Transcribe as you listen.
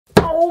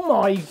Oh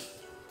my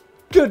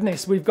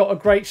goodness, we've got a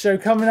great show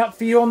coming up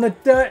for you on the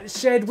Dirt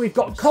Shed. We've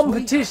got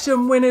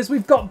competition winners.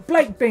 We've got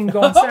Blake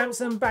Bingon,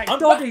 Samson back.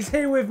 Doddy's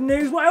here with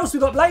news. What else we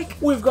got, Blake?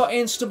 We've got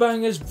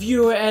Instabangers,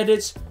 viewer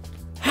edits,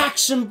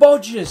 hacks and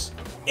bodges.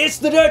 It's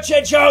the Dirt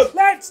Shed Show.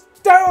 Let's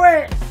do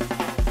it.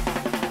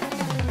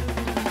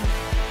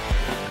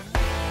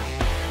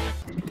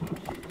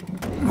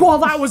 Well,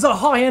 that was a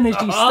high energy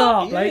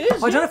start, Blake. I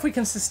don't know if we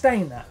can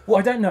sustain that. Well,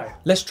 I don't know.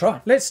 Let's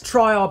try. Let's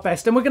try our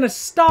best. And we're going to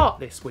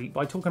start this week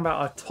by talking about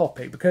our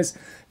topic, because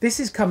this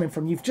is coming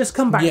from, you've just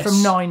come back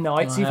from Nine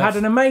Knights. You've had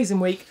an amazing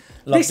week.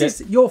 This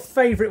is your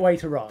favourite way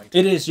to ride.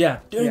 It is, yeah.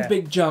 Doing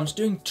big jumps,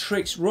 doing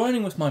tricks,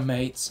 riding with my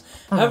mates,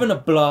 having a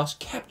blast,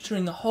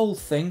 capturing the whole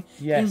thing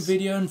in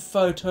video and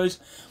photos.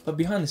 But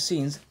behind the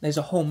scenes, there's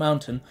a whole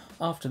mountain.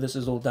 After this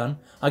is all done,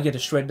 I get to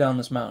shred down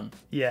this mountain.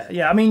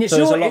 Yeah. I mean, it's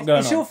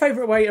your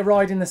favourite way to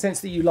ride in the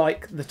sense that you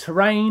like the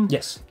terrain.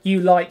 Yes.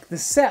 You like the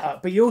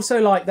setup, but you also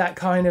like that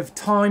kind of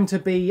time to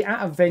be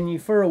at a venue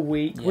for a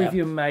week with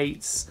your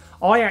mates.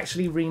 I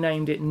actually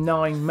renamed it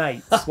Nine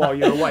Mates while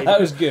you're away. That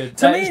was good.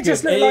 To me, it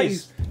just looked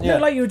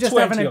like you were just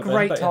having a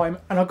great time.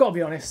 And I've got to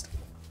be honest,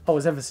 I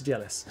was ever so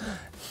jealous.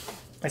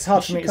 It's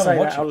hard for me to say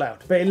that out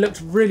loud, but it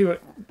looked really...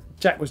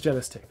 Jack was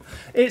jealous too.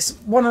 It's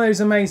one of those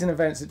amazing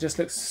events that just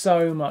looks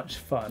so much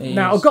fun.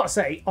 Now, I've got to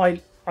say,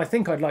 I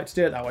think I'd like to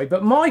do it that way,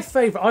 but my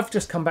favourite... I've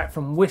just come back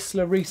from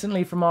Whistler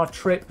recently from our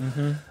trip.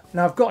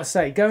 Now, I've got to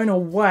say, going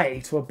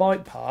away to a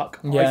bike park,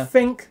 I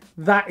think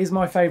that is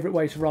my favourite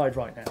way to ride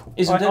right now.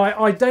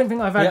 I don't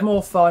think I've had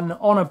more fun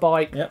on a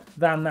bike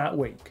than that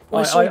week.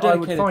 Well, I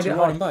would find it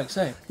hard. Bikes,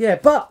 eh? Yeah,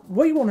 but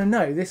we want to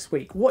know this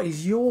week, what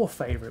is your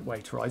favourite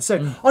way to ride?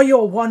 So, are you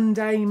a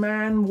one-day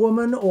man,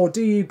 woman, or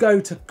do you go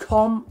to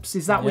comps?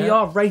 Is that what you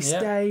are? Race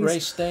days?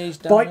 Race days,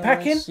 bike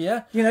packing?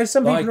 Yeah. You know,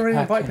 some people are in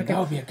bike packing. That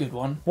would be a good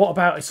one. What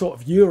about a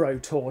sort of Euro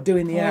tour,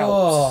 doing the Alps?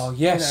 Oh,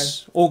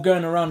 yes. You know? Or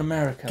going around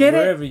America,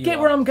 wherever you are. Get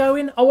where I'm going?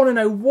 I want to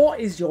know, what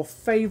is your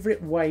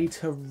favourite way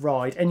to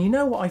ride? And you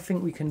know what I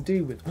think we can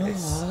do with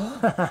this?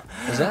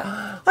 Is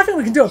that? I think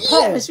we can do a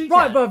poll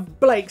right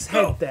above Blake's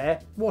head there.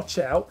 Watch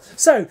out.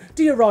 So,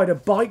 do you ride a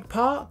bike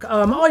park?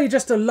 Are you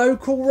just a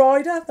local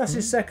rider? That's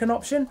your second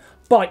option.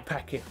 Bike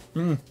packing.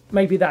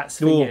 Maybe that's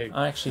for you.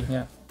 Actually,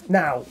 yeah.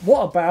 Now,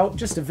 what about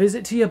just a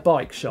visit to your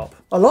bike shop?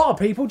 A lot of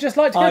people just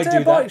like to go to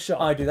their bike shop.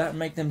 I do that and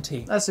make them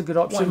tea. That's a good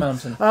option. White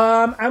Mountain.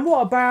 And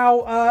what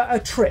about a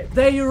trip?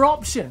 They're your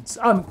options.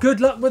 Good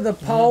luck with the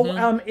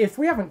poll. If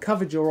we haven't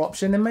covered your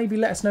option, then maybe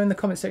let us know in the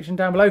comment section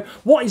down below.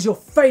 What is your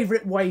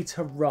favourite way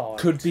to ride?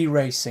 Could be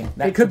racing.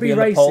 It could be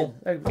racing.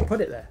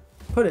 Put it there.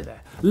 Put it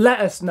there.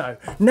 Let us know.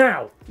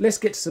 Now, let's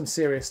get to some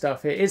serious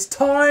stuff here. It's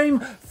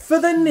time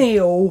for the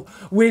Neil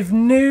with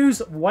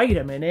news. Wait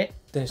a minute.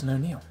 There's no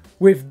Neil.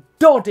 With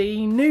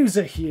Doddy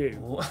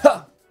News-a-Hugh.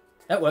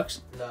 That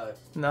works.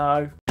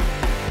 No.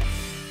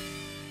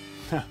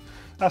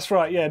 That's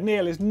right, yeah.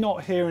 Neil is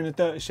not here in the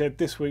Dirt Shed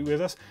this week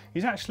with us.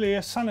 He's actually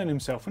sunning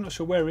himself. We're not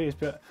sure where he is,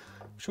 but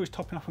I'm sure he's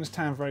topping up on his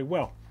tan very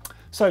well.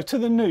 So, to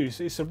the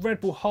news. It's a Red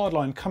Bull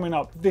Hardline coming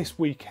up this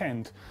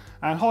weekend.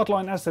 And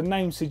Hardline, as the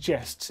name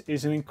suggests,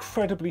 is an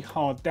incredibly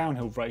hard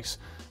downhill race.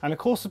 And the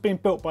course has been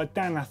built by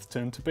Dan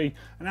Atherton to be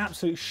an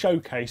absolute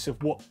showcase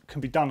of what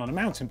can be done on a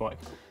mountain bike.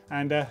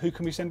 And who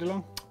can we send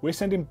along? We're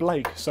sending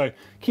Blake. So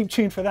keep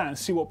tuned for that and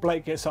see what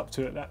Blake gets up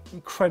to at that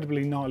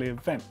incredibly gnarly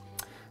event.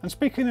 And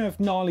speaking of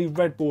gnarly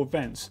Red Bull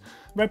events,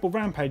 Red Bull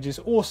Rampage is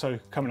also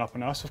coming up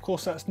on us. Of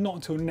course, that's not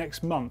until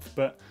next month,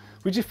 but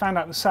we just found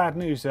out the sad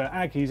news that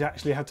Aggie's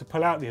actually had to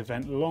pull out the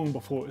event long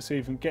before it's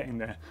even getting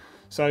there.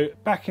 So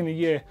back in the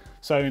year,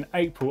 so in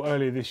April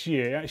earlier this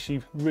year, it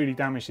actually really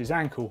damaged his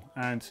ankle,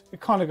 and it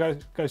kind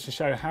of goes to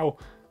show how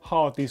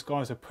hard these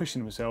guys are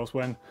pushing themselves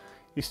when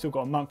he's still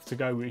got a month to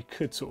go where he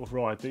could sort of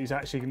ride, that he's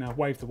actually going to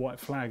wave the white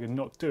flag and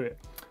not do it.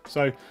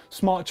 So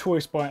smart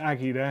choice by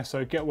Aggie there,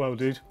 so get well,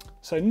 dude.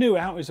 So new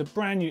out is a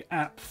brand new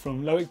app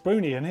from Loic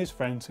Bruni and his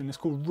friends, and it's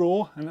called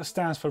RAW, and that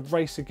stands for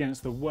Race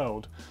Against the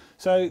World.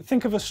 So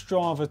think of a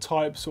Strava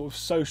type sort of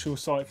social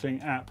cycling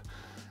app,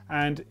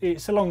 and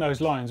it's along those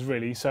lines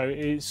really. So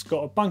it's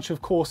got a bunch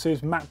of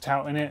courses mapped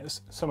out in it.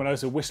 Some of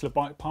those are Whistler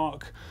Bike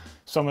Park,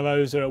 some of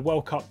those are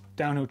World Cup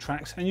downhill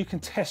tracks, and you can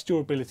test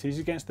your abilities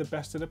against the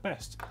best of the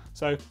best.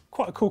 So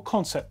quite a cool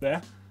concept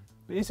there.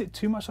 But is it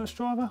too much like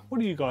Strava?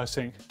 What do you guys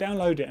think?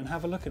 Download it and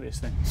have a look at this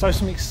thing. So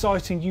some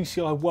exciting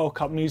UCI World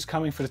Cup news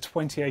coming for the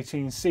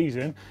 2018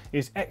 season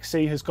is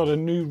XC has got a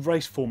new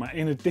race format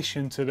in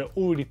addition to the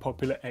already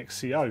popular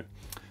XCO.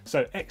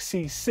 So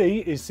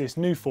XCC is this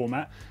new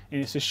format,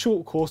 and it's a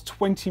short course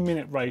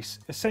 20-minute race,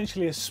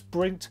 essentially a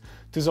sprint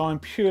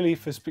designed purely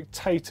for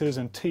spectators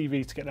and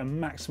TV to get the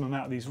maximum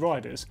out of these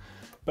riders.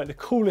 But the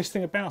coolest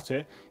thing about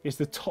it is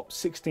the top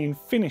 16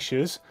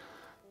 finishers.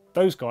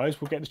 Those guys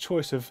will get the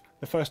choice of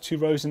the first 2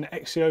 rows in the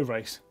XCO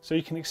race, so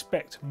you can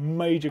expect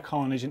major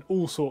carnage and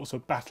all sorts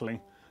of battling.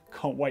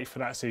 Can't wait for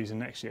that season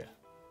next year.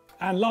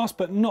 And last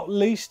but not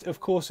least, of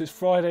course, it's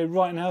Friday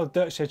right now,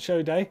 Dirt Shed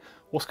Show Day.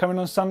 What's coming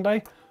on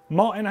Sunday?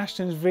 Martin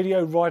Ashton's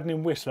video riding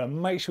in Whistler.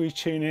 Make sure you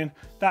tune in.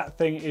 That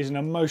thing is an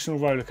emotional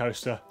roller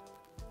coaster.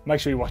 Make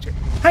sure you watch it.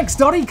 Thanks,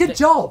 Doddy. Good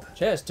job.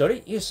 Cheers,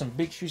 Doddy. Here's some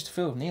big shoes to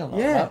fill, Neil.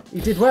 Yeah,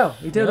 he did well.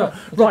 He did well.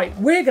 Right,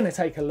 we're going to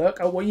take a look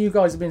at what you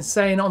guys have been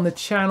saying on the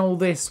channel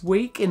this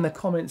week in the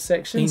comments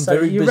section. Been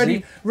very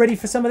busy. Ready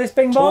for some of this,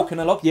 Bing Bong? Talking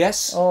a lot.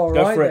 Yes. All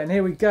right, then.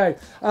 Here we go.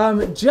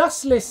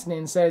 Just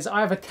Listening says, I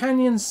have a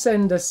Canyon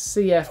Sender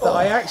CF that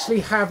I actually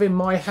have in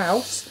my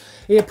house.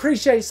 He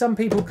appreciates some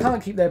people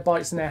can't keep their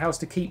bikes in their house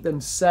to keep them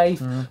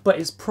safe, but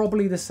it's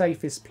probably the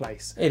safest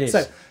place. It is.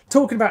 So,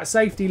 talking about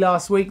safety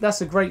last week,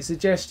 that's a great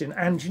suggestion.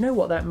 And you know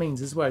what that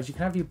means as well? Is you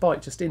can have your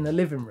bike just in the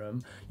living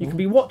room. You can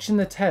be watching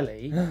the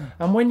telly,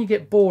 and when you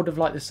get bored of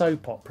like the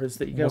soap operas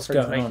that your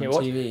girlfriend's making you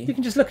watch, you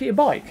can just look at your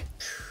bike.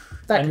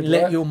 And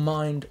let your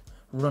mind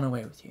run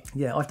away with you.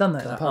 Yeah, I've done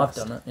that in the past.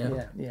 I've done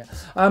it, yeah.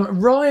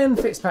 Ryan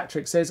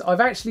Fitzpatrick says, I've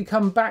actually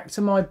come back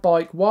to my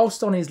bike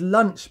whilst on his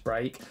lunch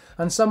break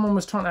and someone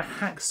was trying to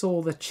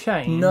hacksaw the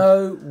chain.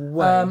 No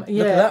way.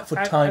 Look at that for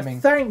timing.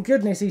 Thank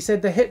goodness he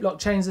said the hip lock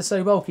chains are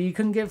so bulky you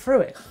couldn't get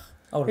through it.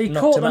 He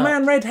caught the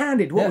man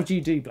red-handed. What would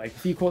you do, Blake,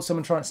 if you caught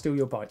someone trying to steal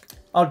your bike?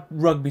 I'd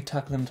rugby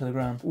tackle him to the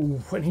ground.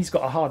 Ooh, and he's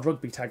got a hard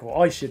rugby tackle.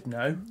 I should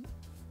know.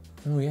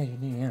 Oh, yeah, you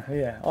knew, yeah.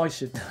 Yeah, I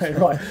should know.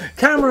 Right.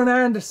 Cameron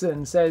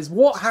Anderson says,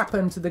 what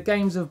happened to the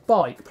games of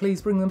bike?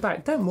 Please bring them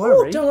back. Don't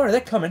worry. Oh, don't worry,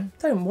 they're coming.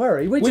 Don't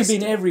worry. We've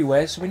been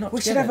everywhere, so we're not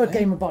We should have a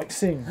game of bike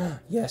soon.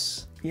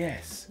 Yes.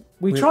 Yes.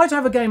 We tried to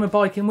have a game of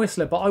bike in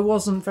Whistler, but I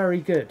wasn't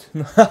very good.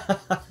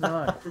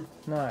 No,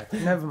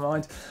 never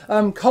mind.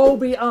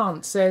 Colby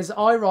Arndt says,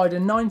 I ride a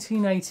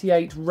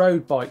 1988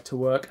 road bike to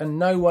work and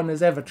no one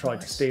has ever tried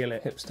to steal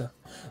it. Hipster.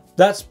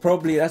 That's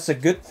a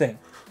good thing.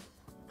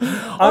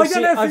 I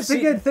don't know if it's a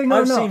good thing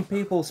or not. I've seen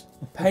people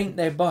paint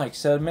their bikes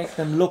so it makes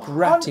them look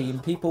ratty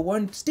and people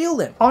won't steal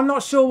them. I'm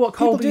not sure what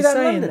Colby's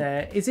saying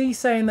there. Is he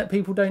saying that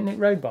people don't nick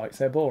road bikes?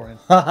 They're boring.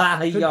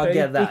 I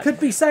get that. He could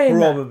be saying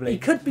that. Probably. He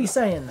could be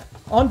saying that.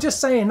 I'm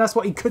just saying that's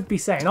what he could be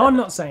saying. I'm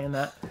not saying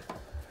that.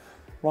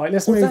 Right,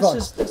 let's move on.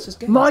 Let's just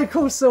get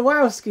Michael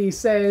Sawowski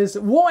says,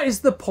 what is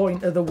the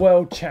point of the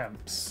World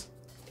Champs?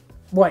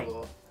 Wait,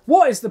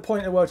 what is the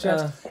point of the World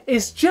Champs?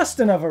 It's just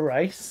another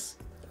race.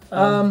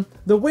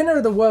 The winner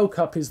of the World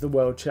Cup is the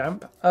World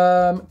Champ.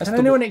 Can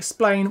anyone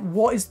explain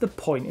what is the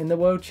point in the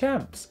World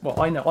Champs? Well,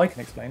 I know, I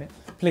can explain it.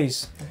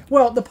 Please.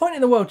 Well, the point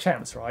in the World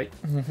Champs, right,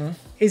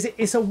 is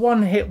it's a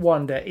one-hit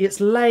wonder. It's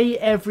lay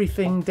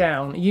everything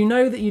down. You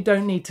know that you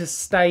don't need to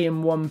stay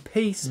in one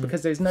piece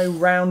because there's no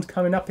round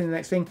coming up in the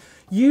next thing.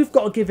 You've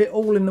got to give it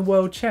all in the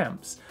World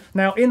Champs.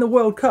 Now, in the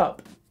World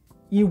Cup,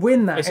 you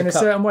win that in a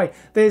certain way.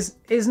 There's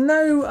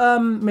no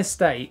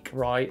mistake,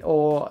 right,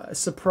 or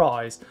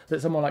surprise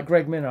that someone like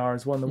Greg Minnaar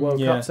has won the World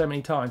Cup so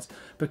many times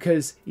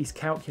because he's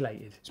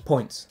calculated. It's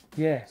points.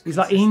 Yeah, he's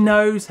like, he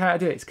knows how to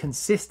do it. It's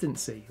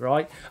consistency,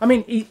 right? I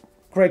mean,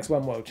 Greg's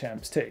won World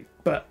Champs too,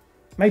 but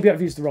maybe I've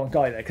used the wrong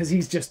guy there because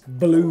he's just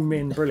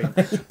blooming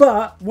brilliant.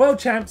 But World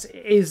Champs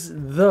is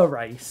the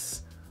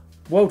race.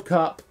 World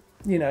Cup,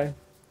 you know,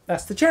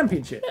 that's the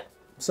championship. Yeah.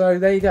 So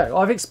there you go.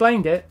 I've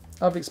explained it.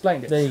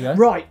 There you go.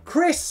 Right,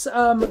 Chris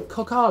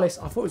Kokalis.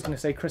 I thought I was going to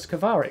say Chris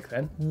Kovarik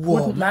then. Whoa,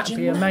 Wouldn't that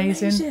be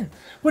amazing?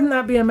 Wouldn't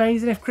that be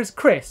amazing if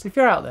Chris, if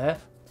you're out there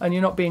and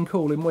you're not being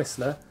cool in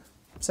Whistler,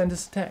 send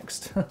us a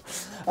text.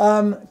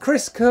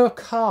 Chris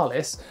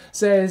Kokalis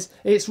says,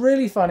 it's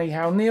really funny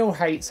how Neil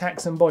hates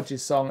Hacks and Bodges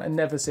song and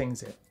never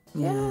sings it.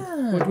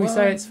 Yeah. Would we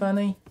say it's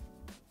funny?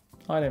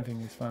 I don't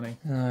think it's funny.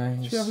 No.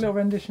 Should we have a little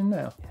rendition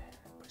now?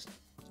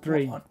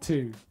 3,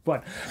 2,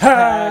 1.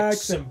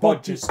 Hacks and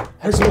Bodges,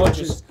 Hacks and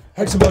Bodges,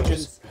 Hacks and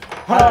Bodges,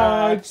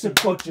 Hacks and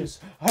Bodges,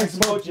 Hacks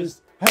and Bodges,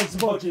 Hacks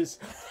and Bodges,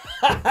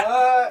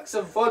 Hacks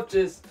and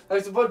Bodges,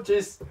 Hacks and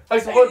Bodges,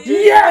 Hacks and Bodges.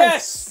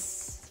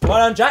 Yes! Well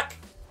done, Jack.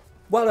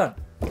 Well done.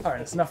 All right,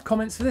 that's enough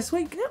comments for this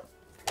week.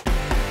 Yep.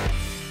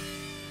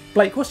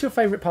 Blake, what's your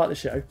favourite part of the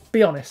show?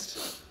 Be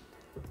honest.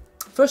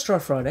 First Try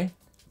Friday.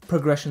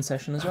 Progression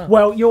session as well.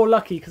 Well, you're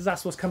lucky because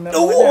that's what's coming up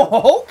right now.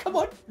 Oh, come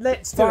on.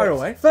 Let's fire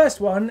away.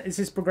 First one is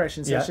his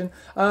progression session.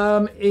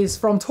 Is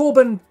from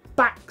Torben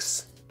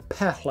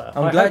Baxpechler.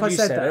 I'm glad you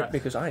said it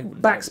because I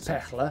wouldn't.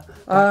 Baxpechler.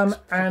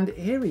 And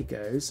here he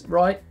goes.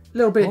 Right,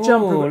 little bit of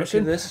jump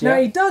progression. Look at this, Now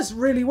he does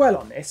really well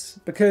on this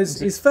because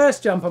his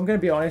first jump, I'm going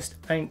to be honest,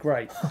 ain't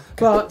great.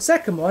 But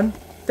second one,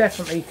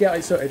 definitely get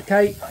it sorted.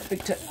 Okay.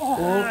 It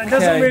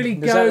doesn't really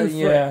go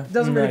for it.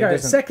 Doesn't really go.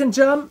 Second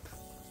jump.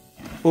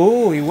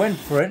 Oh, he went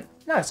for it.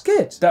 No, it's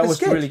good. That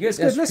was really good.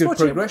 That's good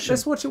progression.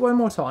 Let's watch it one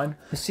more time.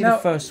 Let's see the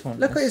first one.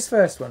 Look at his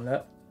first one,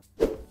 look.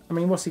 I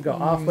mean, what's he got?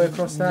 Halfway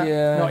across that?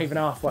 Yeah. Not even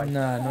halfway.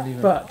 No, not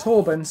even. But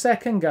Torben,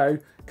 second go,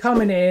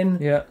 coming in.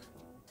 Yeah.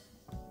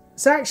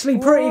 It's actually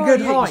pretty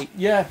good height.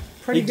 Yeah.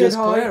 Pretty good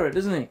height. Clear it,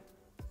 doesn't he?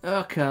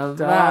 Okay,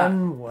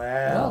 Done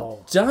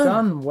well.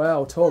 Done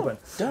well, Torben.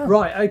 Done.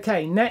 Right,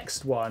 okay,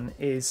 next one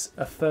is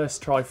a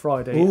First Try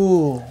Friday.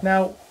 Ooh.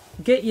 Now,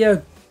 get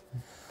your...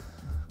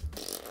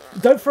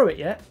 Don't throw it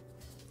yet.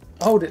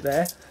 Hold it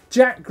there.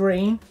 Jack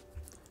Green.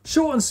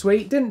 Short and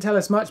sweet. Didn't tell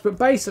us much, but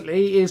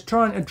basically is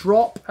trying to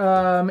drop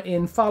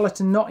in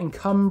Fallerton Knot in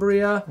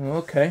Cumbria.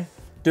 Okay.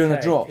 Doing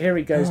a drop. Here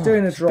he goes,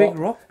 doing a drop. Big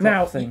rock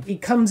now, thing. he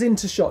comes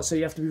into shot, so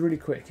you have to be really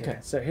quick here. Okay.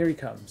 So here he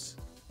comes.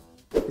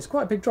 It's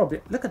quite a big drop.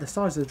 Look at the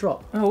size of the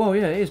drop. Oh, well,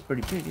 yeah, it is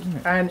pretty big, isn't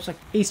it? And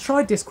he's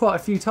tried this quite a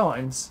few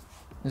times.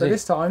 But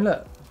this time,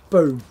 look,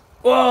 boom.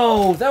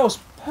 Whoa, that was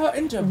put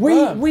into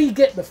we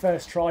get the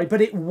first try, but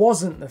it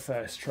wasn't the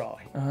first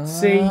try.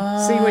 See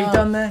what he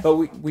done there? But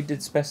we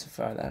did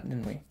specify that,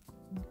 didn't we?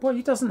 Well,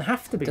 it doesn't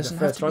have to be the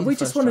first try. We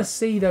just want to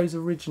see those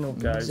original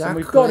goes. Exactly. And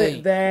we've got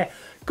it there.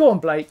 Go on,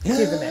 Blake, give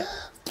him it.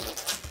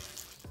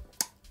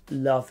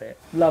 Love it.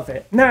 Love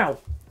it. Now,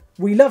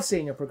 we love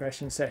seeing your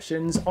progression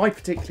sessions. I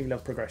particularly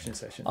love progression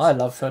sessions. I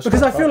love first try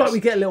because I feel like we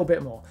get a little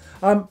bit more.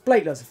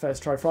 Blake loves the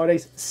first try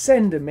Fridays.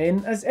 Send them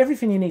in. As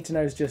everything you need to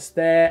know is just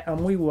there, and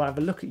we will have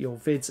a look at your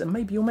vids, and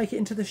maybe you'll make it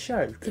into the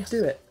show. Could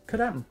do it. Could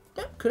happen.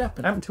 Yeah, could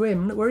happen. Happened to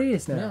him. Look where he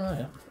is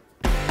now.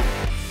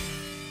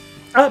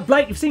 Yeah.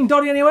 Blake, you've seen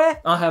Doddy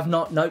anywhere? I have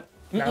not. Nope.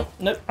 No.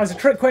 Nope. That was a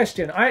trick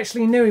question. I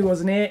actually knew he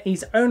wasn't here.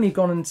 He's only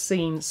gone and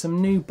seen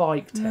some new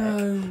bike tech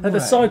at the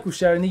Cycle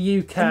Show in the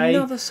UK.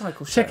 Another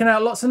cycle show. Checking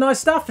out lots of nice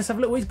stuff. Let's have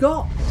a look what he's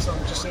got. So I'm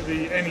just at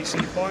the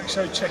NEC Bike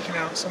Show checking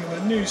out some of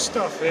the new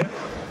stuff here.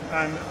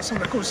 And some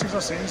of the coolest things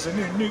I've seen is the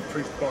new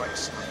nuke-proof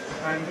bikes.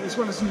 And as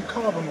well as the new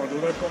carbon model,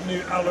 they've got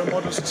new alloy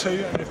models too,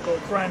 and they've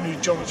got brand new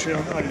geometry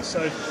on those.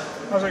 So,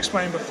 as I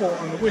explained before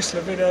on the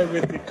Whistler video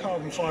with the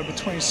carbon fibre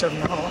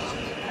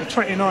 27.5, the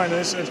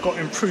 29ers have got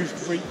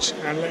improved reach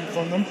and length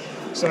on them.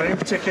 So in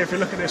particular, if you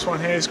look at this one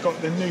here, it's got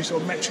the new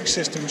sort of metric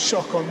system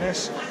shock on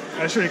this.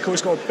 And it's really cool,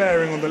 it's got a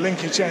bearing on the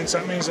linkage end, so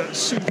that means that it's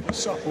super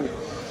supple.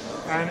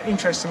 And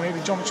interestingly,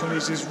 the geometry on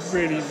these is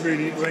really,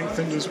 really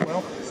lengthened as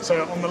well.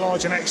 So on the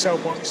large and XL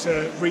bikes,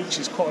 the reach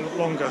is quite a lot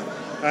longer.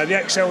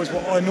 The XL is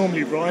what I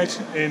normally ride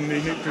in the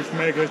Nukeproof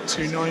Mega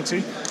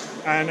 290,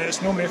 and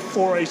it's normally a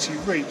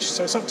 480 reach,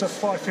 so it's up to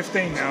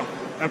 515 now.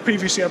 And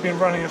previously I've been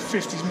running a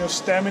 50mm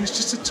stem, and it's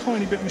just a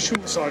tiny bit on the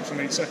short side for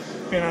me, so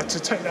being able to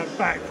take that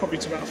back probably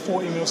to about a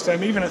 40mm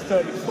stem, even a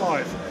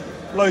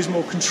 35, loads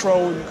more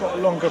control, and you've got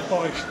a longer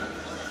bike.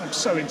 I'm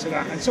so into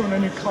that, and some of the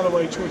new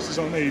colourway choices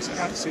on these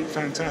are absolutely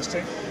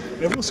fantastic.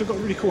 They've also got a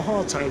really cool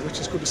hardtail, which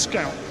is called a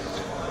Scout.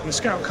 And the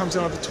Scout comes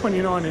in either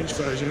 29-inch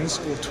versions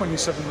or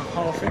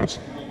 27.5-inch.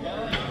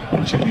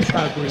 And check these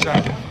bad boys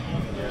out.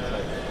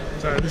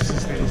 So this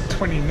is the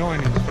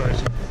 29-inch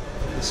version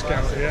of the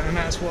Scout here, and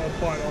that's what I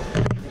bought off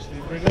previously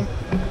ridden.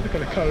 Look at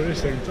the colour of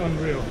this thing, it's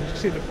unreal. You can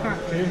see the back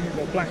here, you've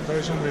got a black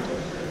version with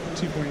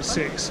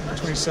 2.6 and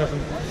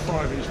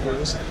 27.5-inch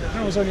wheels.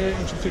 That was only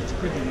 850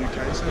 quid in the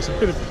UK, so it's a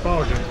bit of a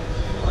bargain.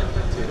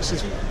 This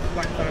is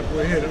black bad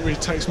boy here that really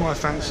takes my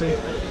fancy.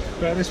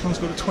 But this one's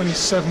got a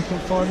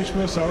 27.5-inch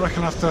wheel, so I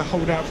reckon I have to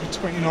hold out for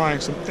 29,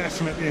 because I'm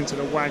definitely into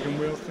the wagon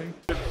wheel thing.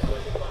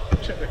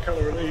 Check the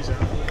colour of these out.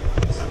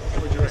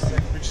 What do you reckon?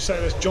 Would you say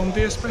that's John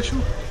Deere special?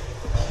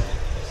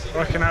 I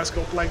reckon that's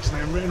got Blake's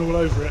name written all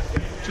over it.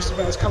 Just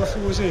about as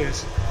colourful as he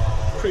is.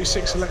 Pretty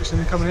sick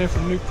selection coming here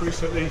from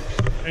Nukeproof at the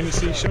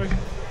NEC show.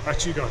 Back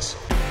to you guys.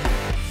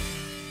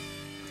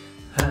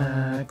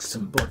 Hacks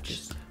and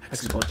bodges.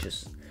 Hacks and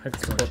bodges.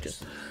 Hacks and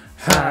bodges.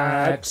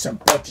 Hacks and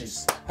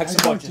bodges. Hacks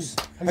and bodges.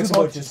 Hacks and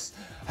bodges.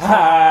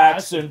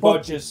 Hacks and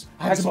bodges.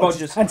 Hacks and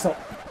bodges. And so,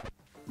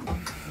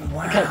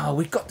 wow,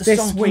 we've got the this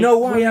song. week You know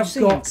what we have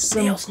got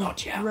some Neil's not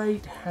here.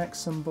 great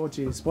hacks and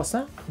bodges. What's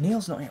that?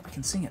 Neil's not here. We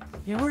can sing it.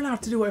 Yeah, we're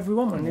allowed to do whatever we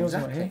want when Neil's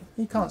not Exactly. here.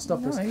 He can't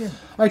stop us. yeah.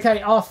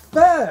 Okay, our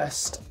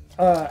first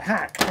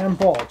hack and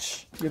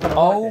bodge. You're going to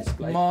like this,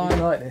 Blake. my- You're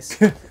gonna like this.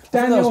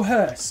 Daniel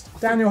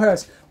Hurst. Daniel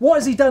Hurst. What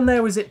has he done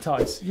there with zip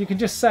ties? You can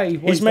just say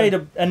what He's made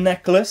a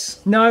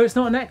necklace. No, it's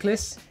not a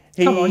necklace.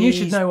 Come on, you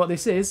should know what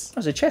this is.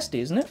 That's a chesty,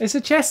 isn't it? It's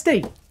a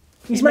chesty.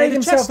 He's made made a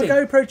himself a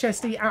chesty. GoPro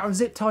chesty out of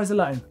zip ties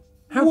alone.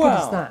 How Wow.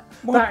 good is that?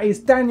 That is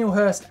Daniel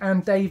Hurst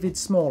and David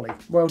Smalley.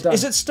 Well done.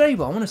 Is it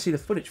stable? I want to see the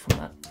footage from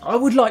that. I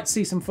would like to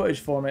see some footage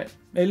from it.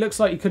 It looks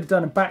like you could have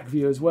done a back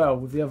view as well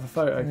with the other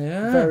photo.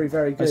 Yeah. Very,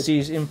 very I good. see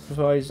he's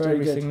improvised Very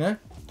everything good. there.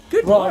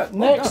 Good Right, work.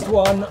 next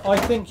Well done. one I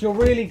think you're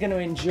really going to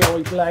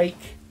enjoy, Blake.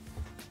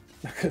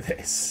 Look at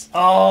this.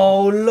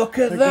 Oh, look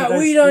at that. this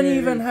We don't beauty.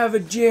 even have a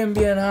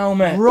GMBN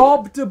helmet.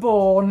 Rob de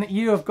Bourne,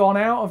 you have gone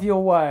out of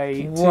your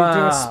way to do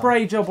Wow. a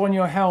spray job on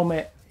your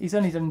helmet. He's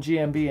only done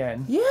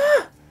GMBN. Yeah.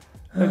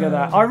 Look at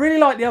that. I really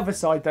like the other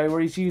side though,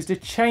 where he's used a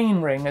chain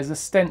ring as a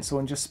stencil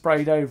and just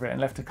sprayed over it and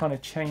left a kind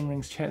of chain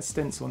ring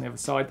stencil on the other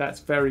side. That's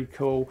very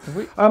cool.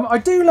 I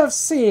do love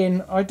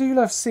seeing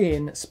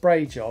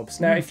spray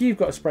jobs. Now, if you've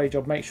got a spray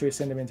job, make sure you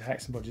send them into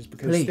Hacks and Bodges,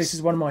 because Please. this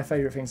is one of my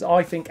favourite things.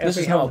 I think This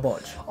every is not a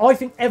helmet. bodge. I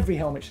think every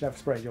helmet should have a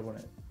spray job on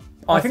it.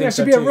 I think that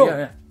so should be a too, rule.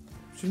 Yeah.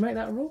 Should we make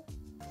that a rule?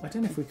 I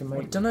don't know if we can I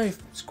make. don't know if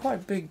it's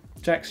quite big.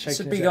 Jack's shaking It's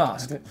a his big head.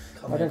 ask.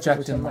 I don't think Jack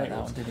we can didn't make like that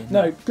rules. one, did he?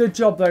 No, good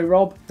job though,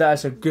 Rob.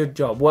 That's a good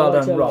job. Well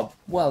Like done, a Rob. lot.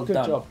 Well Good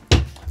done. job.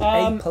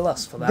 A+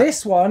 for that.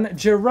 This one,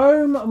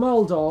 Jerome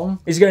Moldon.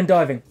 Is he going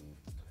diving?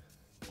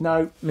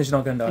 No, He's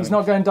not going diving. he's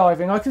not going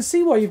diving. I can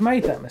see why you've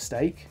made that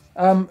mistake.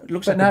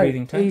 Looks but like no, a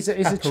breathing tank. he's a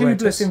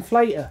Apparatus. tubeless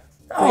inflator.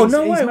 Oh,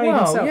 no He's way, made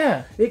wow, himself.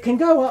 yeah. It can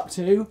go up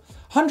to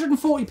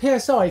 140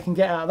 psi. You can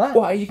get out of that.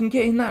 What? You can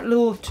get in that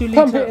little 2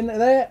 litre. Pump it in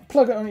there,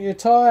 plug it onto your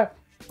tyre,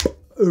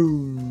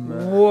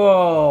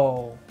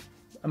 Whoa.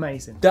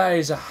 Amazing. That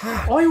is a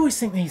hack. I always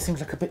think these things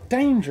look a bit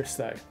dangerous,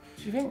 though.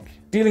 Do you think?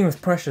 Dealing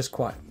with pressure is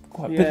quite.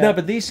 Yeah. But no,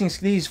 but these things,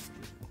 these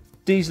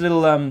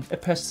little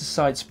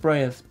pesticide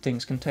sprayer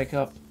things can take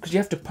up, because you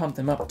have to pump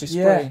them up to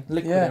spray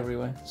liquid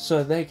everywhere,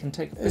 so they can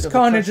take a bit it's of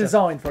kind a of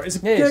designed for it. It's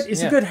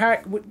a good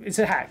hack. It's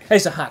a hack.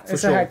 It's a hack for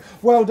it's sure. a hack.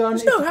 Well done.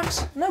 There's no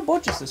hacks, no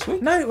bodges this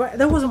week. No,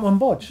 there wasn't one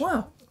bodge.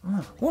 Wow.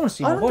 I want to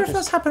see more I wonder if bodges.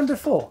 that's happened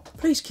before.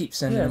 Please keep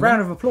sending them.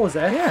 Round of applause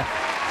there. Yeah.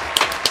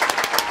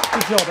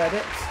 Good job,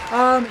 Edit.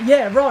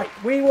 Yeah, right.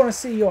 We want to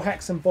see your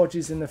hacks and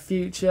bodges in the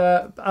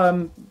future.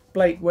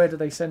 Blake, where do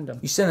they send them?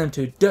 You send them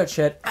to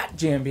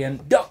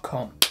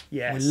dirtshed@gmbn.com.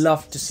 Yes. We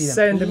love to see them.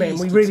 Send them in.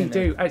 Please We keep really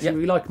sending do. them. Actually,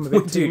 we like them a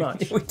bit too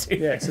much. We do.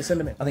 Yeah, so send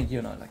them in. I think you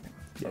and I like them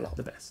a lot.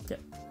 The best. Yeah.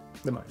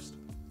 The most.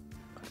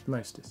 The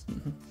mostest.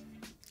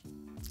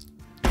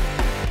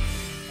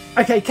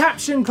 Okay,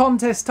 caption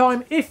contest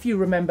time. If you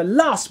remember,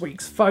 last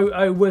week's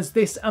photo was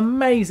this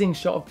amazing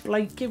shot of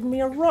Blake giving me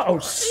a right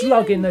old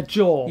slug in the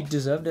jaw. You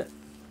deserved it.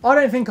 I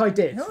don't think I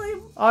did. No,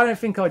 I don't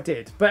think I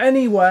did. But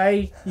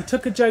anyway, you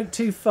took a joke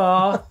too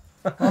far.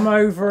 I'm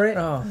over it.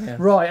 Oh, yeah.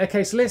 Right,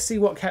 okay, so let's see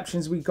what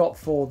captions we got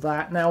for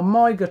that. Now,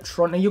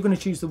 Megatron, now you're going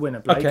to choose the winner,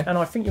 Blake. Okay. And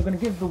I think you're going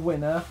to give the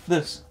winner,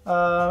 This.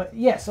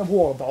 yes, a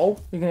water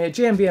bowl. You're going to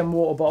get a GMBN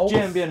water bowl.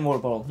 GMBN water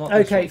bottle. Not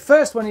Okay,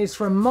 first one is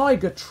from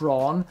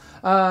Megatron.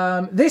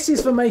 This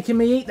is for making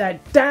me eat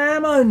that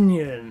damn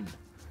onion.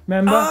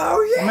 Remember?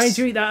 Oh, yes. I made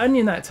you eat that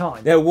onion that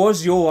time. That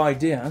was your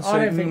idea. So,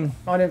 I don't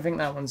think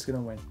that one's going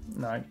to win.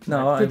 No.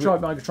 No, Good try,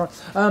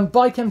 Megatron.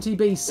 Bike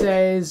MTB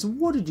says,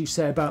 what did you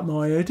say about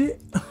my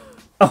edit?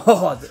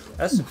 Oh,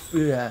 that's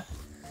yeah.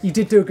 You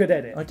did do a good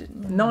edit. I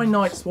didn't. Nine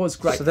Knights was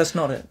great. So that's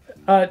not it.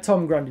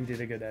 Tom Grundy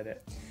did a good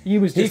edit. He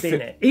was just in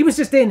it. He was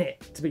just in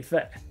it, to be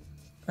fair.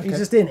 Okay. He's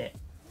just in it.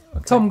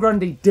 Okay. Tom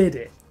Grundy did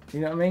it. You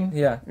know what I mean?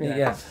 Yeah, You know.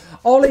 yeah.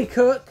 Ollie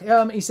Cook,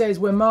 he says,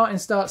 when Martin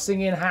starts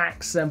singing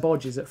hacks and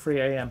bodges at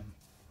 3 a.m.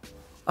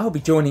 I'll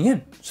be joining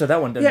in. So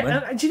that one didn't win.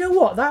 And do you know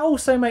what? That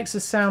also makes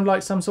us sound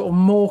like some sort of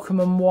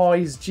Morecambe and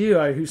Wise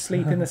duo who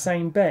sleep in the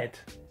same bed.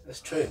 That's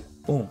true.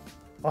 Oh.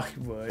 I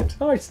would.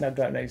 I'd snap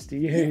that next to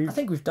you. I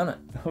think we've done it.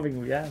 I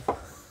think we have.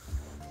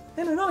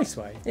 In a nice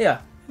way.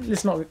 Yeah.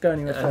 Let's not go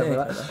anywhere further with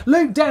that.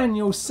 Luke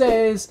Daniels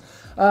says,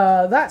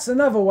 that's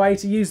another way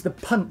to use the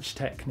punch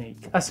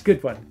technique. That's a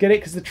good one. Get it?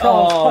 Because the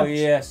trials punch.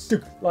 Yes.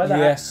 Like that.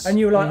 Yes. And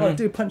you were like, oh,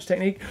 do a punch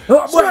technique.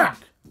 Whack!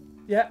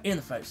 Yeah. In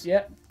the face.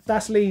 Yeah.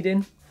 That's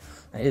leading.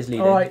 It is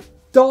leading. All right.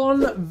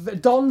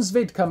 Don's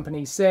Vid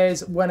Company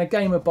says, when a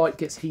gamer bike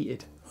gets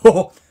heated.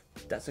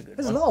 That's a good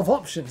There's one. a lot of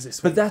options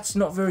this week. But that's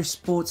not very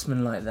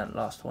sportsman-like, that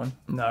last one.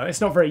 No, it's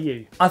not very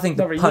you. I think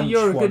the punch one.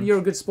 You're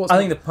a good sportsman. I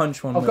think the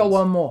punch one I've got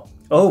one more.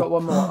 Oh. I've got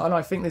one more, and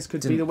I think this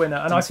could be the winner.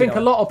 And I think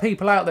a lot of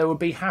people out there would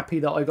be happy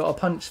that I got a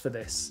punch for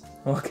this.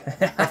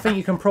 Okay. I think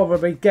you can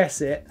probably guess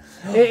it.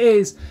 It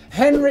is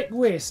Henrik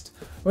Wist,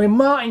 when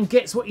Martin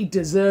gets what he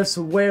deserves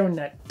for wearing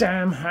that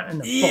damn hat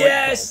and the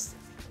Yes!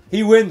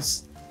 He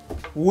wins.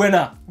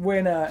 Winner.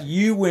 Winner.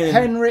 You win.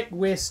 Henrik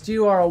Wist,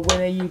 you are a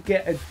winner. You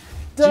get a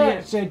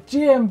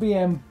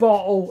GMBN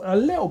bottle, a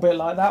little bit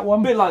like that one.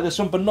 A bit like this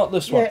one, but not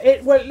this one. Yeah,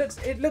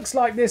 it looks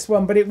like this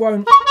one, but it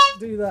won't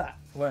do that.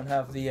 Won't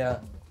have the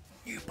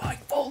new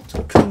bike vault.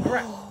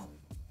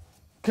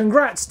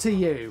 Congrats to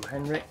you,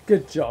 Henrik.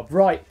 Good job.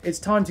 Right, it's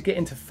time to get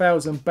into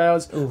fails and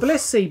bells. But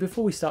let's see,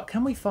 before we start,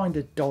 can we find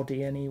a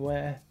Doddy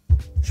anywhere?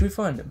 Should we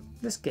find him?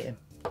 Let's get him.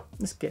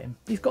 Let's get him.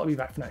 He's got to be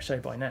back from that show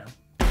by now.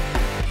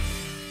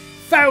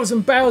 Fails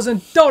and bells,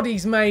 and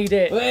Doddy's made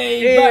it.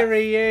 Here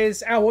he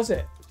is. How was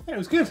it? Yeah, it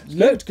was good.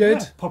 Looked good.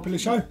 Yeah, popular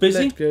show.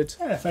 Busy? Looked good.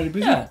 Yeah, fairly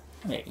busy. Yeah.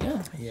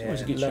 Yeah.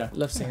 Always a good show.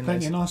 Love seeing Plenty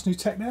those. of nice new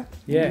tech there.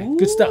 Yeah,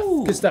 good stuff.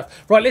 Good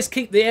stuff. Right, let's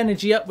keep the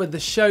energy up with the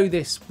show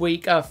this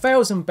week.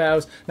 Fails and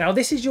bells. Now,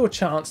 this is your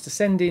chance to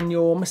send in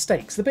your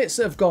mistakes, the bits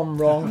that have gone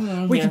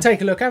wrong. We can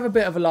take a look, have a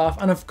bit of a laugh,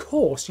 and of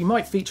course, you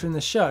might feature in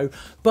the show,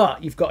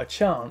 but you've got a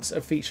chance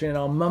of featuring in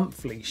our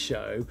monthly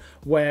show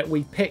where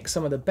we pick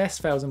some of the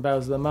best fails and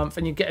bells of the month,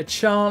 and you get a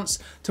chance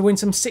to win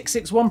some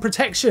 661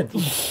 protection.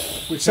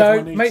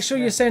 So make sure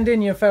you send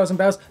in your fails and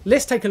bells.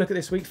 Let's take a look at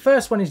this week.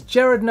 First one is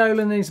Jared Nolan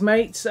and his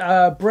mates,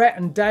 Brett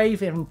and Dave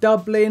from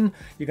Dublin.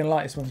 You're going to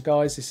like this one,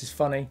 guys. This is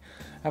funny.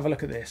 Have a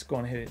look at this. Go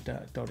on, hit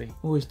it, Doddy.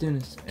 Always doing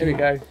this. Here we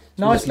go.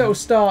 Nice little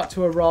start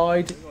to a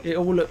ride. It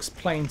all looks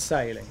plain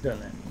sailing,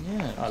 doesn't it?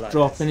 Yeah. I like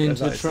dropping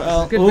this. into I the like trail.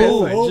 this. It's a good bit of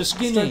Oh, footage. it's a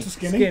skinny. Straight to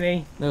skinny.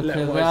 Skinny. Look Look,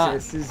 at watch that.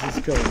 this. This is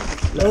cool.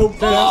 Oh,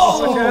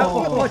 Watch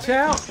out. Watch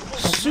out.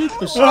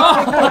 Super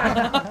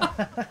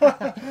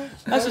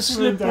That's a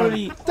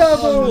slippery,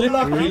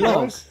 slippery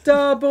log.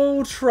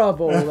 Double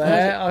trouble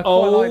there. I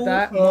quite like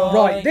that.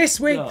 Right, this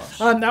week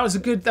that was a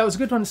good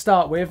one to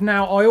start with.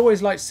 Now I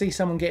always like to see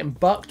someone getting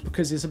bucked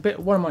because it's a bit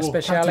one of my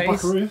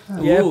specialities. Buckaroo.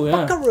 Yeah, Ooh,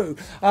 yeah. buckaroo.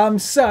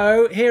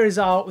 So here is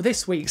our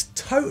this week's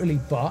totally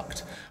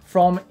bucked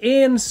from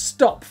Ian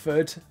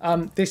Stopford.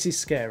 This is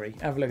scary.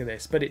 Have a look at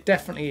this, but it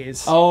definitely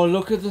is. Oh,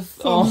 look at the...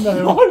 Oh,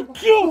 no. my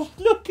God,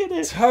 look at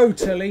it.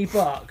 Totally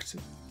bucked.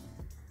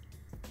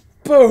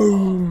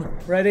 Boom.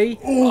 Ready?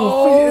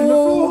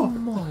 Oh,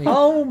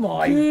 oh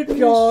my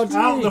God.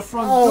 Out the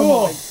front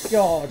door.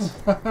 door. Oh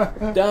my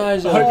God. That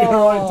is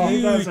a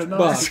huge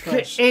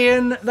bug.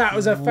 Ian, that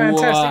was a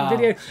fantastic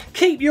video.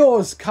 Keep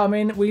yours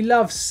coming. We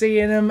love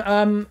seeing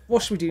them.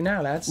 What should we do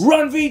now, lads?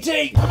 Run,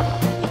 VT!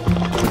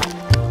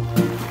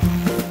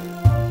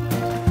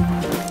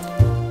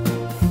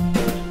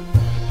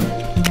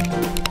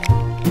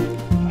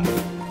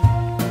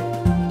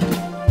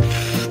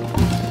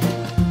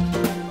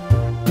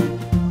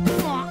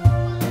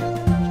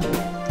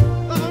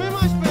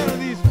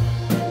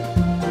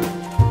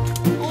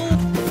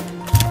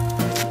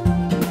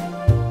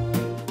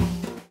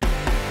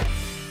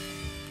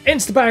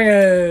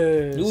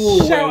 Instabangers!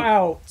 Ooh, Shout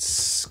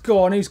outs!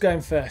 Go on, who's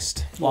going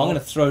first? Well, I'm going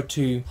to throw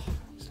to...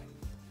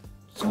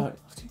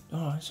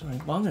 Alright, sorry.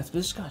 Well,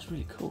 this guy's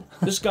really cool.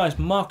 This guy's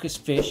Marcus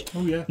Fish,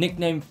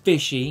 nicknamed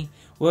Fishy,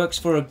 works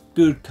for a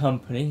good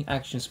company,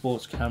 Action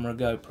Sports Camera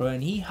GoPro,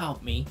 and he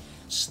helped me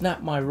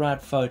snap my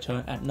rad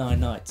photo at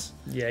Nine Knights.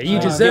 Yeah, he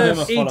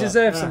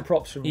deserves some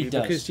props from you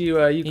because you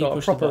got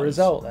a proper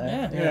result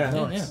there.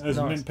 Nice. It was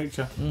a mint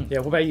picture. Yeah,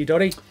 what about you,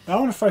 Doddy? I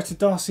want to throw to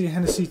Darcy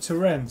Hennessy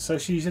Turenne. So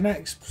she's an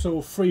ex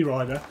sort of free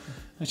rider,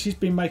 and she's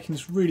been making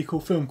this really cool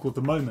film called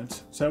The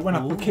Moment. So it went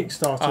up on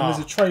Kickstarter, and there's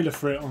a trailer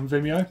for it on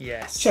Vimeo.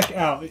 Yes. Check it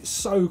out. It's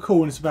so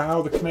cool, and it's about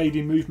how the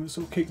Canadian movement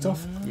sort of kicked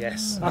off.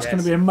 Yes. That's going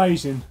to be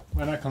amazing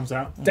when that comes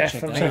out.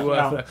 Definitely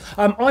worth it.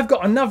 I've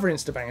got another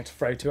Instabanger to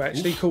throw to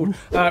actually called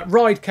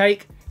Ride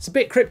Cake. It's a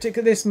bit cryptic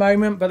at this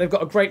moment, but they've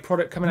got a great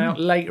product coming out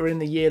later in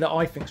the year that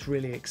I think is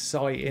really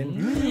exciting.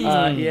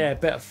 Yeah, a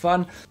bit of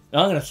fun.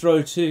 I'm going to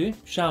throw to,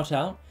 shout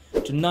out,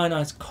 to Nine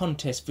Knights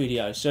contest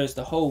video. So it's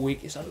the whole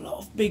week. It's a lot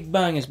of big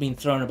bangers being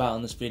thrown about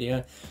on this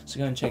video. So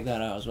go and check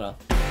that out as well.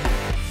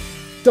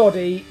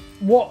 Doddy,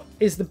 what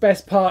is the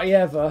best party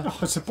ever? Oh,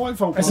 it's a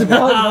blindfold It's party. a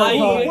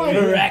blindfold party.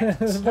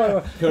 Correct.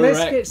 Let's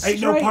get straight...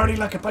 Ain't no party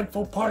like a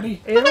blindfold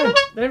party.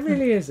 There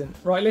really isn't.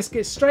 Right, let's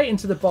get straight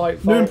into the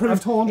bite. New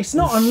improved horn. It's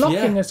not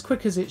unlocking as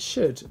quick as it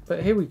should,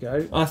 but here we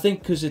go. I think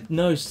because it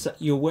knows that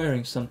you're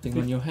wearing something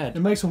on your head. It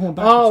makes a horn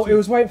backwards. Oh, it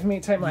was waiting for me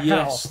to take my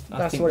hat off.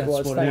 That's what it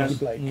was. Thank you,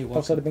 Blake.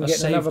 Else I'd have been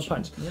getting another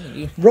punch.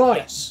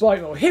 Right,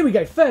 bite roll. Here we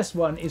go. First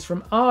one is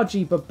from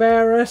RG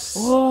Barbarus.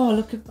 Oh,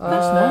 look at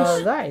that's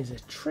nice. That is a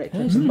trick.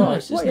 That is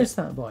nice, what is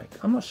that bike?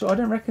 I'm not sure. I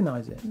don't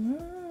recognise it.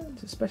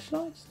 Is it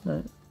Specialised?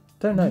 No.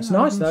 Don't know. It's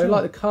nice though.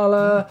 Like the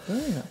colour.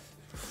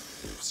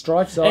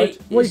 Stripe side. Hey,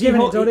 what are you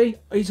giving it, Doddy?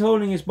 He's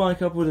holding his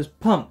bike up with his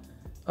pump.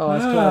 Oh,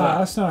 that's clever.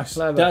 That's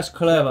nice. That's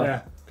clever.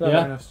 Yeah.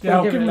 Clever. Yeah,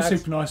 I'll give him a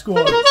super nice. Go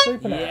on.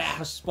 Super nice. Yeah,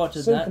 I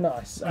spotted super that.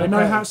 nice. No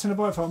hats in the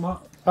bike,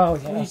 Mark. Oh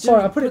yeah.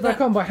 Sorry, I put it back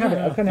on by habit.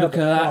 I couldn't help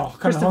Look at that. Oh,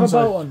 Christopher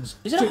Bolton.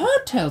 Is it a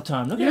hardtail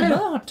time? Look at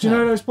that. Do you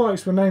know those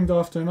bikes were named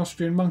after an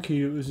Austrian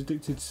monkey who was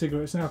addicted to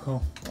cigarettes and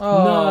alcohol?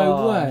 Oh,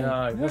 no way.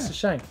 No, that's a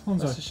shame.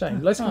 Honzo. That's a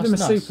shame. Let's give them a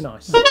super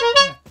nice.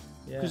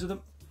 Because of the...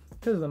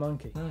 Because of the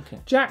monkey. Okay.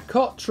 Jack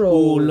Cottrell.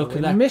 Oh, look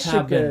at that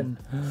Michigan.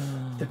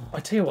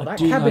 I tell you what, that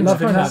cabin's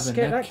kind of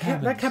scary.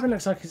 That cabin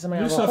looks like it's something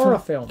out of a horror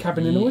film.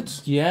 Cabin in the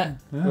woods? Yeah.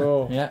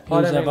 Oh. Yeah.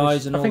 Hills have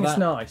eyes and all that. I think it's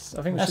nice.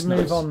 I think we should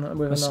move on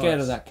with a nice. I'm scared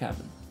of that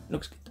cabin.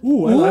 Looks good.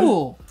 Ooh,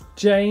 hello.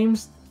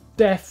 James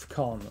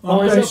Defcon.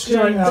 Oh, is it's it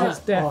James? It's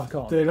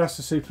Defcon. Dude, that's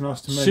a super nice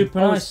to me. Super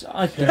nice.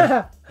 I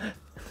think.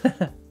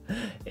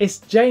 It's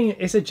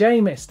a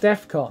James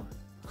Defcon.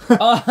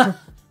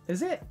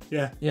 Is it?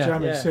 Yeah. Yeah.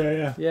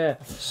 Jamis, yeah.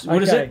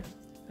 What is it?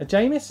 A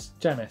Jamis?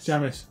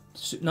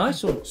 Jamis.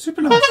 Nice one.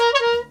 Super nice.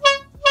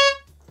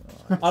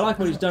 I like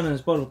what he's done in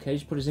his bottle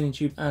cage. Put his inning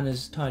tube and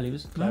his tie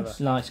levers.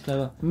 Nice,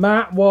 clever.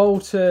 Matt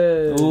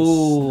Walters.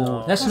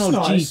 Oh, that's an old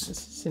nice.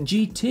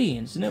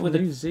 GT, isn't it? With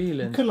New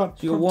Zealand.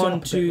 Your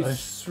 1, 2,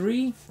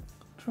 3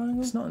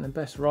 triangle. It's not in the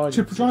best riding.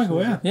 Triple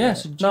triangle, yeah. Yeah,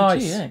 it's a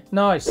GT.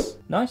 Nice.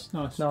 Yeah.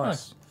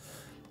 Nice.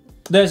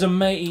 There's a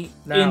matey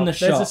in the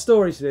shop. There's a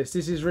story to this.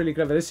 This is really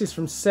clever. This is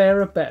from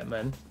Sarah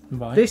Bettman.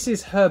 Right. This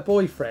is her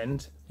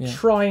boyfriend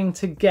trying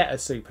to get a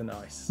super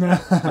nice.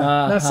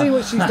 Now see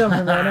what she's done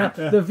from there. Now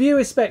the view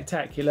is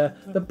spectacular.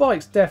 The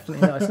bike's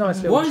definitely nice. Nice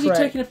little Why is he trek.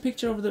 taking a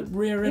picture of the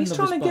rear end? He's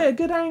trying to get a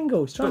good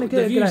angle. He's trying to get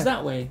the a good view's angle.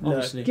 that way,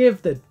 obviously. Look,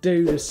 give the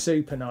dude a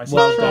super nice.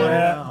 Well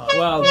done.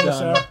 Well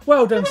done.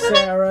 Well done,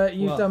 Sarah.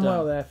 You've done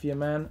well there for your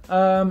man.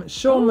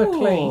 Sean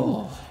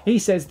McLean. He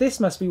says this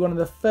must be one of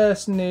the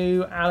first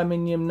new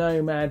aluminium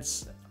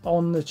nomads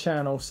on the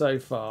channel so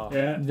far.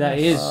 Yeah, that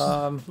is.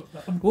 Well,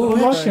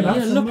 look at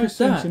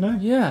that. You know?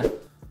 Yeah.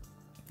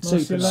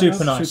 Super nice.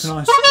 Super nice.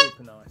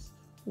 Super nice.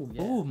 Oh,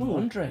 yeah.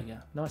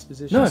 Mondrega. Nice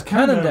position. No, it's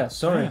Cannondale.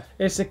 Sorry. Yeah.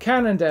 It's a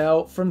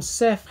Cannondale from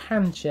Seth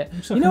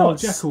Hanchett. You know what?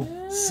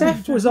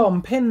 Seth was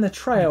on Pin the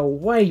Trail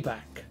way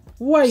back.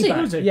 Way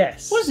back. Was he?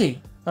 Yes. Was he?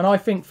 And I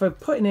think for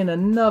putting in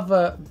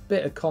another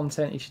bit of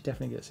content, he should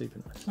definitely get super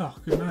nice. Oh,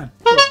 good man.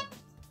 There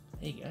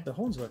you go. The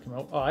horn's working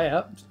well. Oh,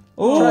 yeah.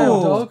 Oh,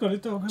 Trail dog. Got a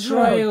dog.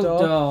 Trail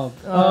dog.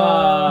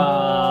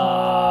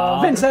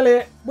 Vince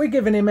Elliott, we're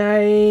giving him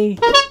a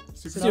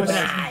Super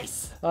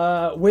nice.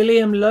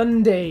 William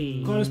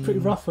Lundy. God, it's pretty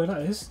rough where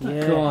that is.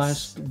 Yes.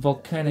 Gosh,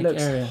 volcanic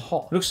Looks area.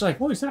 hot. Looks like.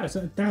 What is that? Is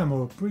that a dam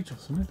or a bridge or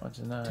something? I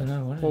don't know. Don't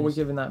know what are we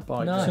giving that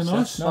bike? Nice.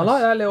 Nice. I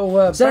like that little.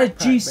 Is that a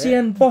backpack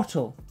GCN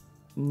bottle?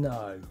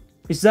 No.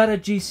 Is that a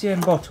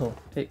GCN bottle?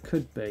 It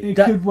could be. It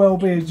could well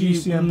be a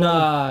GCN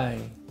bottle.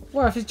 No.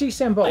 Well, if it's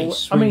GCN bottle, It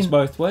swings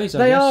both ways.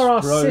 They are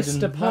our Road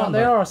sister and part. round.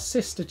 They are our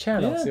sister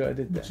channel. Yeah. See what I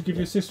did there? Did you give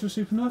your sister a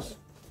super nice?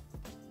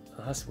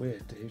 Oh, that's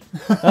weird, dude.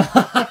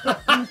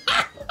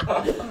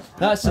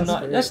 That's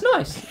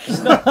nice.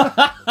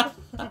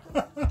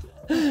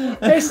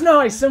 It's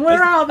nice, and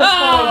we're out the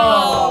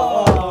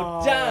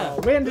Oh,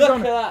 damn! We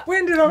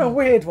ended on a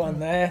weird one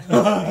there.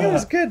 It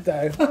was good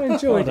though. I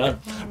enjoyed it.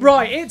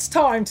 Right, it's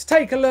time to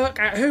take a look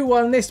at who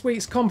won this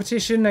week's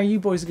competition. Now, you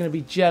boys are going to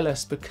be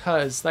jealous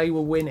because they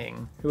were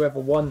winning. Whoever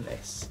won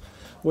this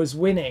was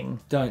winning.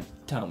 Don't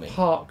tell me.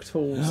 Park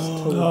Tools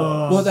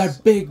toolbox. Well,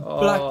 that big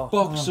black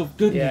box of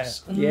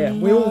goodness. Yeah,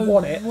 we all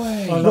want it.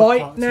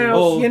 Right now,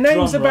 Oh, your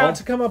name's drum roll. about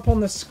to come up on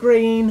the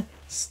screen.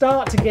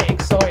 Start to get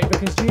excited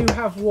because you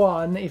have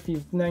won. If your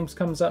names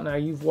comes up now,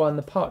 you've won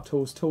the Park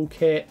Tools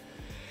toolkit.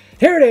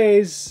 Here it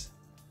is.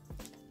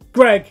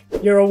 Greg,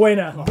 you're a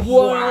winner.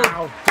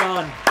 Well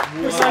done.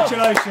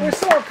 Congratulations. We're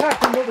sort of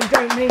clapping, but we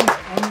don't mean it.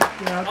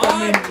 I don't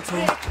mean it at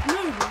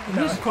all.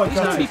 No, It's quite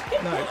gutted.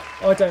 no,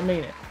 I don't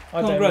mean it. I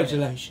don't mean it.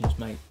 Congratulations,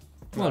 mate.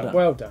 Well done.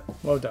 Well done.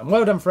 Well done.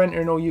 Well done for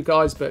entering, all you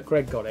guys, but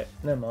Greg got it.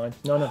 Never mind.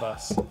 None of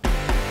us.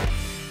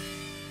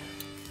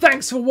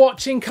 Thanks for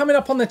watching. Coming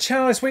up on the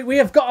channel this week, we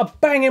have got a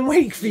banging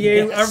week for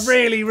you. Yes. A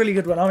really, really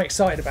good one. I'm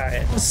excited about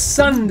it.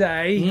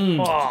 Sunday.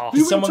 Oh,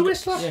 Who went to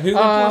Whistler? Yeah, who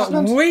went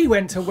to Whistler? we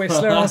went to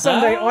Whistler on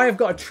Sunday. I have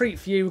got a treat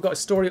for you. We've got a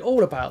story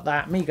all about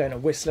that. Me going to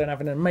Whistler and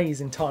having an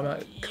amazing time.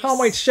 I can't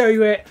wait to show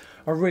you it.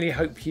 I really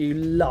hope you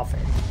love it.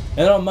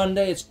 And on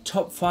Monday, it's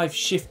top 5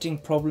 shifting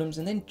problems.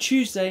 And then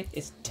Tuesday,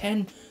 it's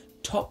 10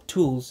 top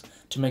tools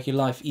to make your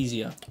life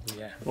easier.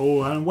 Yeah.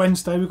 Oh, and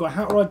Wednesday we've got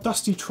how to ride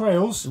dusty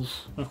trails. And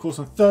of course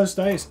on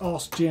Thursday it's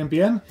Ask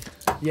GMBN.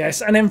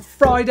 Yes, and then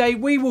Friday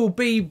we will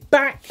be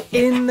back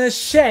in the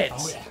shed.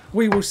 Oh, yeah.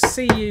 We will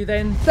see you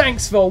then.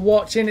 Thanks for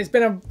watching. It's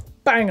been a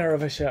banger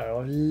of a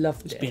show. I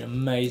loved it. It's been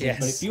amazing. Yes.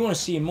 But if you want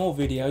to see more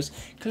videos,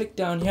 click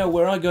down here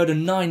where I go to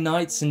 9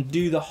 nights and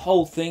do the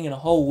whole thing in a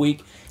whole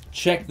week.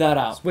 Check that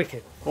out. It's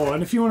wicked. Oh,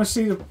 and if you want to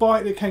see the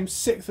bike that came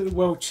 6th at the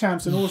World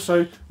Champs and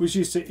also was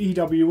used to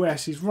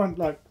EWS, he's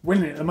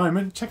winning it at the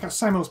moment. Check out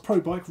Samuel's Pro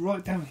Bike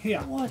right down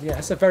here. Yeah,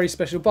 it's a very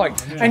special bike.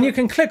 And you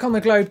can click on the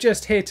globe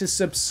just here to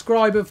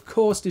subscribe, of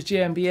course, to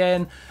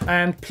GMBN.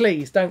 And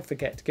please don't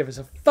forget to give us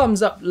a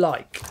thumbs up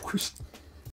like.